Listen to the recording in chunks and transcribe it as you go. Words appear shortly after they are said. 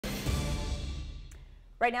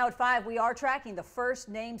Right now at 5, we are tracking the first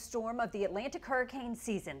named storm of the Atlantic hurricane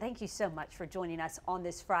season. Thank you so much for joining us on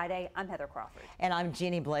this Friday. I'm Heather Crawford. And I'm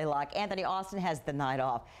Jeannie Blaylock. Anthony Austin has the night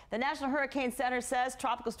off. The National Hurricane Center says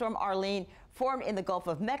Tropical Storm Arlene formed in the Gulf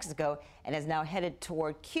of Mexico and is now headed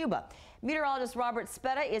toward Cuba. Meteorologist Robert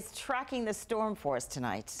Speta is tracking the storm for us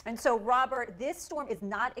tonight. And so, Robert, this storm is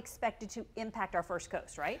not expected to impact our first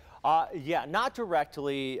coast, right? Yeah, not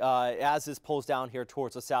directly as this pulls down here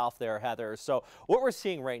towards the south there, Heather. So what we're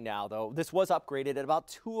seeing right now, though, this was upgraded at about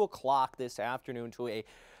 2 o'clock this afternoon to a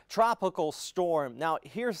tropical storm. Now,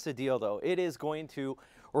 here's the deal, though. It is going to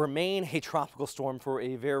remain a tropical storm for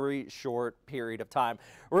a very short period of time.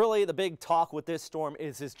 Really, the big talk with this storm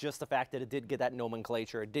is just the fact that it did get that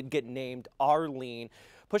nomenclature. It did get named Arlene,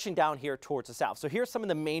 pushing down here towards the south. So here's some of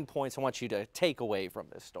the main points I want you to take away from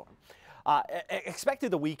this storm.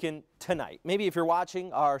 Expected the weekend tonight. Maybe if you're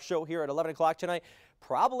watching our show here at 11 o'clock tonight,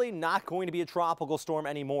 probably not going to be a tropical storm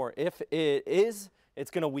anymore. If it is, it's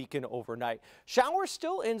going to weaken overnight. Showers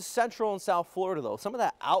still in central and south Florida, though. Some of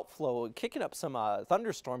that outflow kicking up some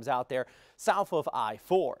thunderstorms out there south of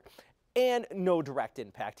I-4. And no direct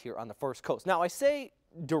impact here on the first coast. Now, I say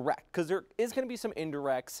direct because there is going to be some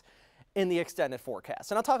indirects in the extended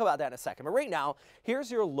forecast. And I'll talk about that in a second. But right now,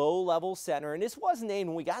 here's your low-level center. And this was named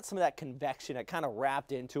when we got some of that convection that kind of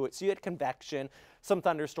wrapped into it. So you had convection, some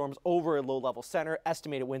thunderstorms over a low-level center.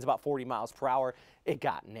 Estimated winds about 40 miles per hour. It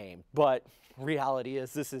got named. But reality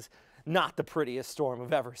is this is not the prettiest storm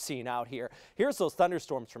I've ever seen out here. Here's those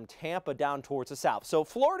thunderstorms from Tampa down towards the south. So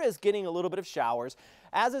Florida is getting a little bit of showers.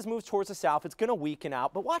 As this moves towards the south, it's going to weaken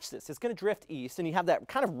out. But watch this. It's going to drift east. And you have that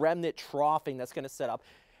kind of remnant troughing that's going to set up,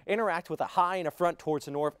 interact with a high and a front towards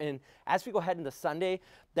the north. And as we go ahead into Sunday,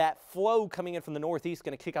 that flow coming in from the northeast is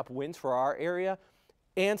going to kick up winds for our area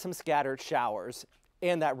and some scattered showers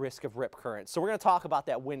and that risk of rip current. So we're going to talk about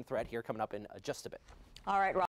that wind threat here coming up in just a bit. All right, Rob.